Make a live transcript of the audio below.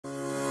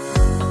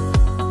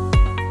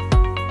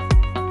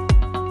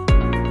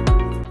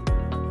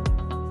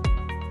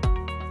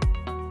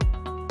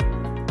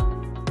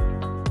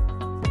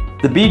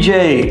The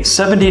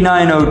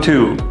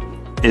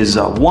BJ7902 is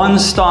a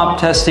one-stop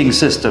testing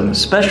system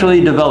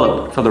specially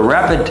developed for the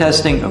rapid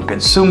testing of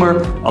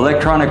consumer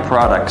electronic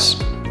products.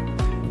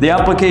 The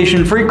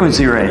application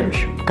frequency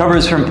range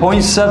covers from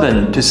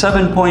 0.7 to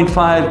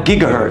 7.5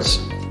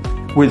 gigahertz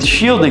with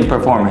shielding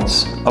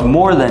performance of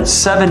more than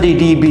 70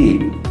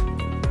 dB.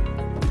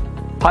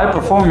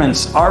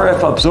 High-performance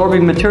RF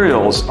absorbing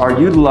materials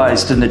are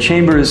utilized in the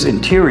chamber's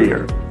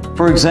interior,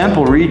 for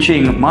example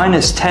reaching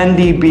 -10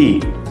 dB,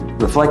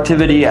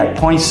 reflectivity at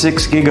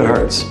 0.6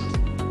 gigahertz,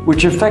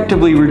 which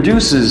effectively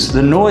reduces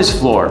the noise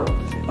floor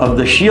of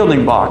the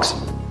shielding box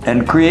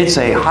and creates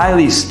a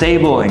highly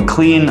stable and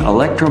clean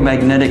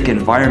electromagnetic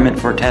environment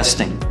for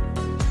testing.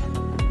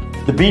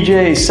 The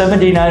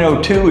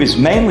BJ7902 is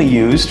mainly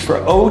used for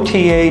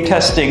OTA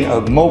testing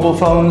of mobile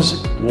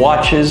phones,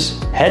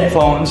 watches,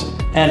 headphones,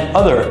 and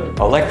other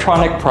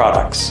electronic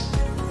products.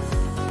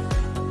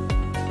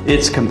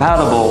 It's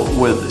compatible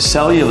with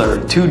cellular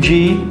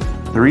 2G,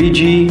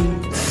 3G,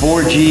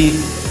 4G,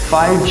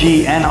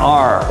 5G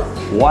NR,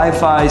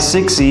 Wi-Fi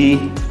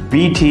 6E,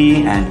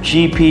 BT, and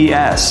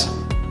GPS.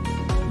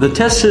 The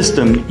test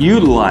system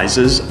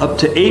utilizes up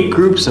to 8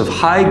 groups of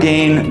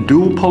high-gain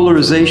dual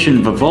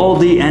polarization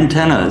Vivaldi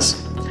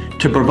antennas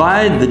to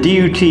provide the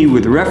DUT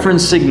with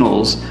reference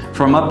signals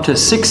from up to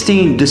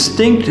 16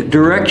 distinct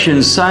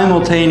directions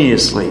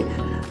simultaneously,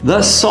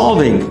 thus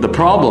solving the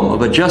problem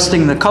of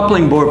adjusting the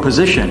coupling board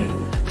position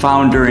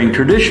found during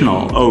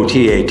traditional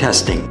OTA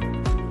testing.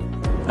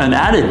 An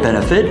added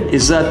benefit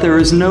is that there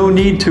is no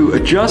need to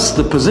adjust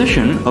the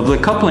position of the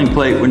coupling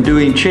plate when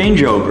doing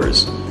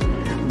changeovers.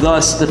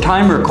 Thus, the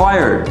time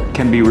required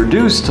can be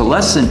reduced to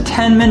less than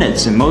 10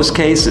 minutes in most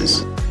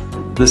cases.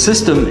 The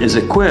system is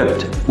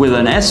equipped with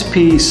an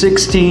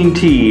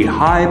SP16T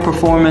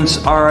high-performance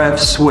RF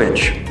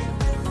switch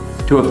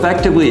to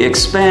effectively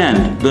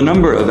expand the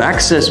number of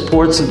access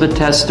ports of the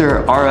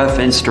tester RF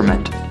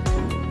instrument.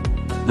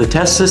 The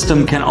test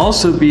system can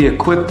also be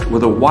equipped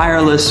with a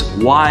wireless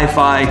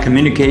Wi-Fi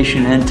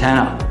communication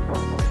antenna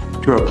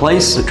to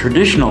replace the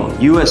traditional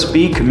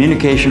USB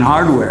communication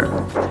hardware,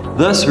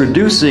 thus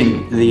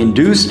reducing the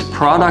induced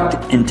product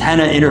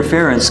antenna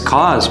interference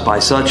caused by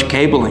such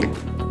cabling.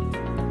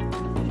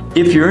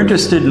 If you're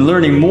interested in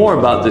learning more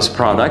about this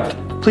product,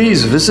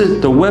 please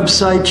visit the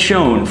website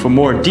shown for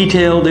more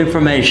detailed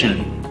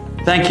information.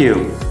 Thank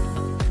you.